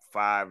top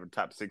 5 or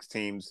top 6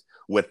 teams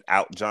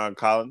without John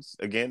Collins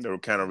again? They'll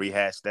kind of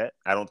rehash that.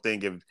 I don't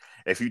think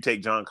if you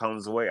take John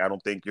Collins away, I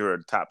don't think you're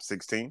a top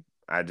 6 team.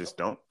 I just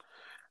don't.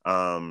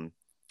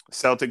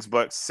 Celtics,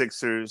 Bucks,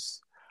 Sixers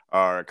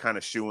are kind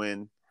of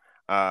shoe-in.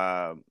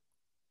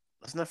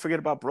 Let's not forget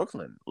about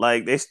Brooklyn.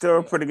 Like, they still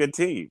a pretty good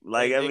team.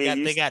 Like,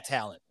 they got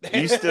talent.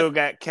 You still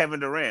got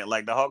Kevin Durant.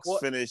 Like, the Hawks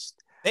finished.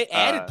 They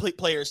added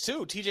players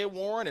too. T.J.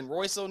 Warren and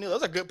Royce O'Neal.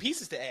 Those are good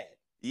pieces to add.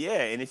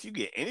 Yeah, and if you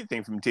get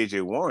anything from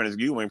T.J. Warren,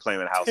 you ain't playing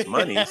with house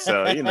money.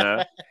 So, you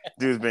know,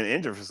 dude's been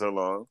injured for so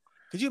long.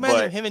 Could you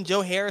imagine him and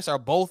Joe Harris are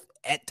both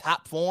at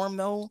top form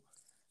though?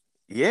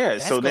 Yeah,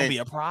 that's so gonna be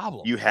a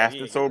problem. You have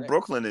to throw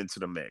Brooklyn into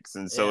the mix,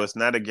 and so it's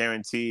not a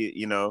guarantee.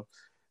 You know,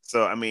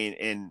 so I mean,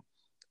 in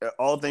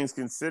all things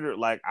considered,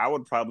 like, I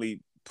would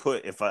probably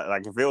put if I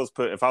was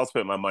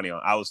putting my money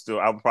on, I would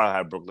probably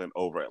have Brooklyn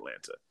over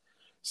Atlanta.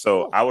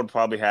 So I would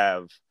probably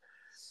have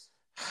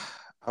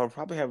I would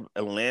probably have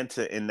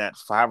Atlanta in that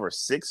 5 or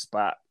 6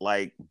 spot,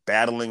 like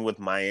battling with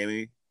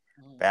Miami,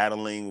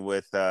 battling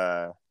with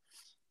now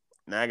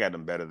I got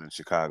them better than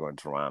Chicago and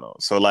Toronto.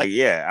 So like,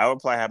 yeah, I would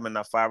probably have them in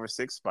that 5 or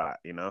 6 spot,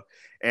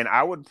 And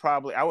I would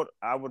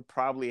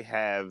probably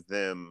have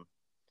them,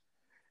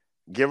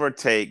 give or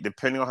take,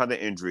 depending on how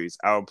the injuries,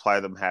 I would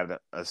probably them have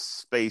a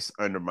space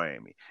under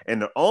Miami.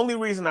 And the only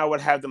reason I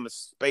would have them a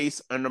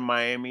space under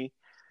Miami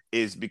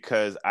is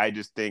because I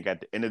just think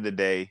at the end of the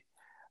day,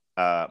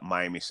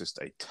 Miami's just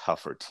a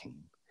tougher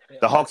team. Yeah,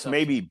 the Hawks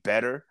may be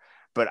better,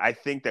 but I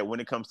think that when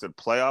it comes to the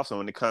playoffs and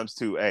when it comes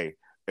to a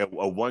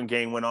one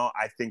game win all,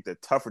 I think the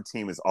tougher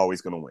team is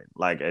always going to win.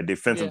 Like a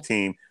defensive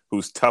team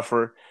who's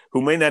tougher,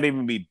 who may not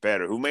even be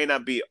better, who may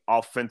not be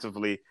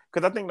offensively.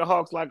 Because I think the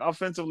Hawks, like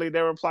offensively,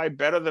 they were probably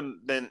better than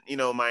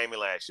Miami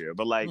last year.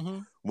 But like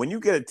when you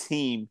get a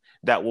team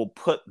that will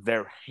put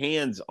their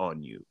hands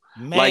on you,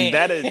 like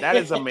that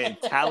is a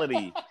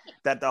mentality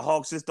that the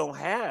Hawks just don't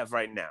have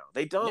right now.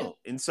 They don't.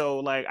 Yeah. And so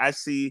like I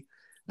see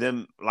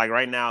them like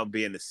right now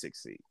being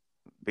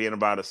being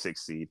about a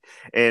 6 seed.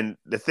 And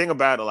the thing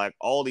about it, like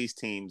all these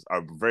teams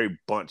are very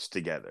bunched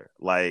together.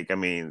 Like, I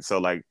mean, so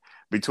like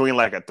between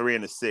like a 3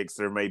 and a 6,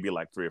 there may be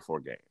like 3 or 4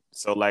 games.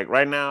 So like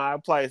right now, I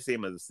probably see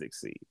him as a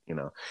 6 seed.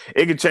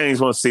 It could change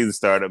once season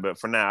started, but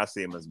for now, I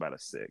see him as about a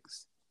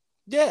 6.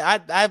 Yeah,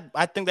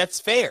 I think that's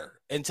fair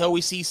until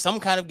we see some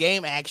kind of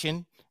game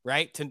action,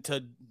 right?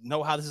 To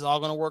know how this is all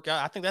going to work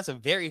out. I think that's a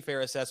very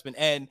fair assessment,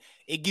 and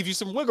it gives you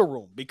some wiggle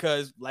room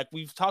because, like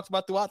we've talked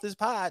about throughout this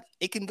pod,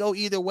 it can go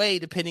either way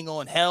depending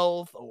on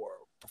health or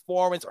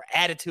performance or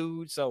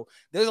attitude. So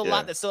there's a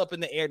lot that's still up in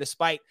the air,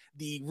 despite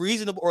the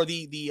reasonable or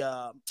the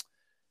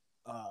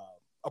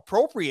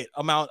appropriate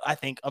amount, I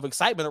think, of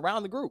excitement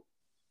around the group.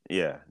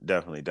 Yeah,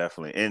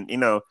 definitely. And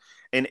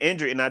an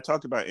injury, and I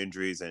talked about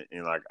injuries, and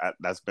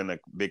that's been a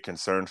big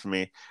concern for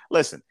me.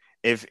 Listen,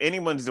 if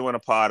anyone's doing a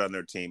pod on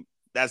their team,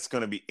 that's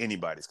going to be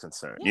anybody's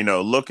concern.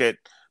 Look at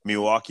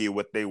Milwaukee,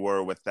 what they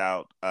were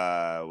without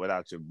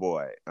your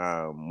boy,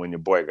 when your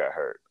boy got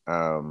hurt.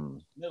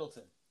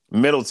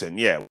 Middleton,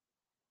 yeah.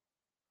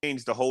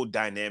 Changed the whole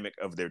dynamic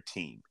of their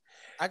team.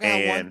 I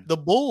got the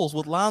Bulls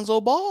with Lonzo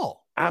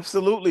Ball.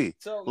 Absolutely.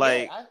 So,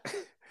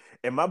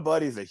 and my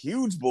buddy's a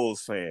huge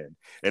Bulls fan,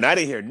 and I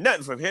didn't hear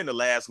nothing from him the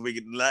last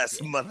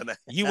month and a half.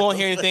 You won't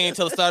hear anything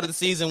until the start of the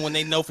season when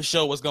they know for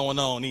sure what's going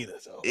on either.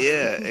 So.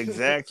 Yeah,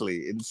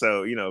 exactly. And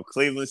so,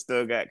 Cleveland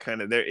still got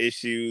kind of their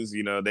issues.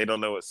 They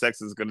don't know what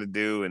Sex is going to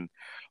do, and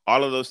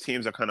all of those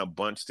teams are kind of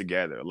bunched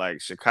together.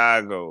 Like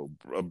Chicago,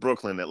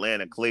 Brooklyn,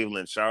 Atlanta,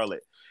 Cleveland,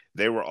 Charlotte,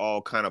 they were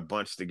all kind of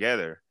bunched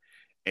together.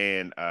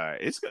 And I'm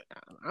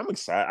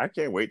excited. I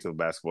can't wait till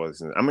basketball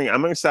season. I mean,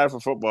 I'm excited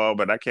for football,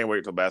 but I can't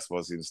wait till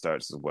basketball season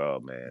starts as well,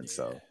 man. Yeah.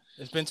 So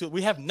it's been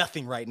we have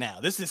nothing right now.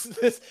 This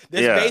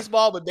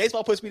baseball, but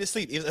baseball puts me to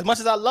sleep. As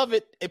much as I love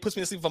it, it puts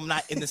me to sleep if I'm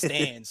not in the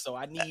stands. So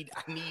I need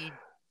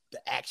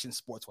the action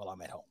sports while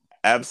I'm at home.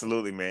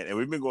 Absolutely, man. And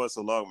we've been going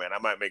so long, man. I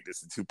might make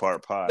this a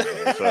 2-part pod,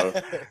 man. So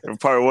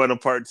part 1 and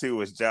part 2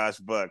 was Josh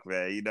Buck,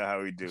 man. You know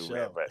how we do,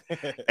 man.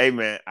 But hey,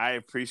 man, I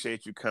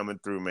appreciate you coming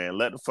through, man.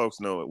 Let the folks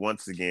know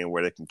once again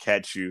where they can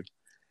catch you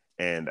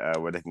and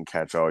where they can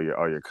catch all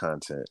your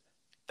content.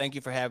 Thank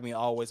you for having me.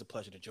 Always a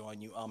pleasure to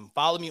join you.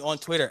 Follow me on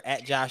Twitter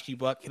at Josh G.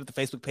 Buck. Hit up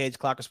the Facebook page,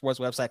 Clocker Sports,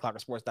 website,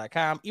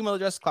 clockersports.com. Email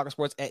address,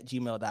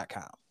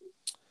 clockersports@gmail.com.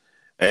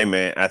 Hey,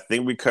 man, I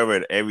think we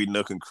covered every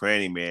nook and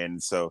cranny, man.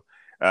 So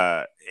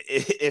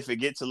if it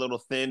gets a little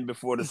thin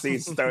before the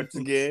season starts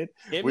again,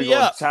 we're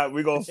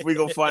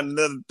gonna find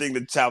another thing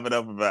to chop it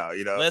up about.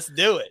 Let's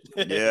do it.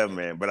 Yeah,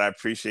 man. But I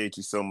appreciate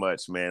you so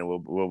much, man.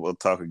 We'll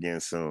talk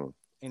again soon.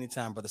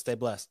 Anytime, brother. Stay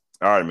blessed.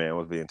 All right, man.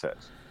 We'll be in touch.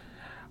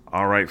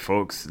 All right,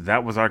 folks.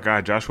 That was our guy,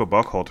 Joshua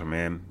Buckhalter,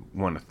 man.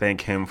 We want to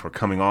thank him for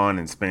coming on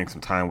and spending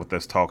some time with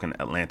us talking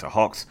Atlanta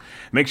Hawks.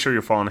 Make sure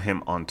you're following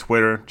him on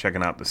Twitter,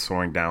 checking out the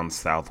Soaring Down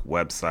South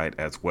website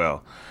as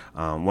well.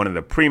 One of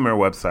the premier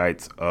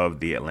websites of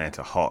the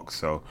Atlanta Hawks.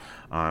 So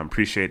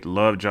appreciate the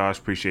love, Josh.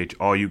 Appreciate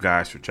all you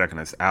guys for checking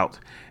us out.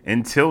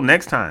 Until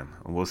next time,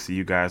 we'll see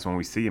you guys when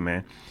we see you,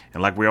 man.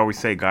 And like we always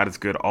say, God is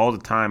good all the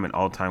time, and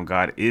all the time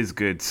God is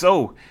good.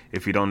 So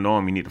if you don't know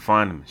him, you need to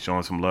find him. Show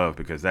him some love,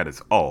 because that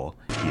is all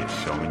he is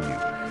showing you.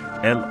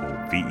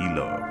 LOVE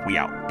love. We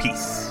out.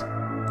 Peace.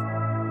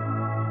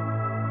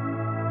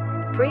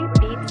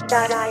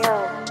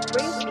 Freebeats.io.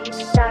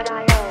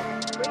 Freebeats.io.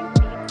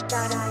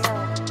 Freebeats.io.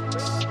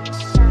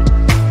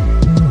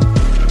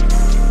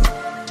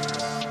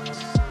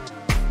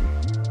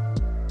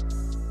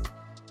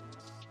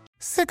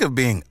 Sick of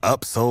being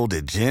upsold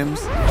at gyms?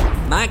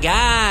 My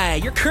guy,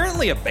 you're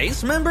currently a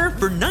base member?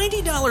 For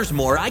 $90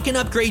 more, I can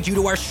upgrade you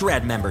to our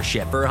Shred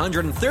membership. For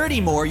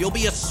 $130 more, you'll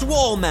be a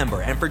Swole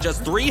member. And for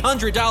just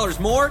 $300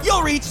 more,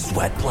 you'll reach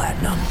Sweat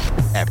Platinum.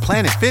 At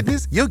Planet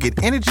Fitness, you'll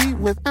get energy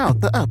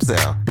without the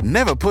upsell.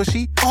 Never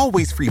pushy,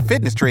 always free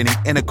fitness training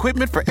and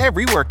equipment for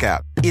every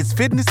workout. It's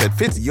fitness that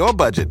fits your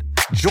budget.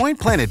 Join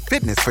Planet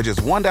Fitness for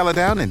just $1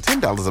 down and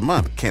 $10 a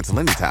month. Cancel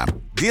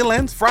anytime. Deal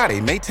ends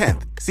Friday, May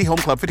 10th. See Home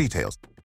Club for details.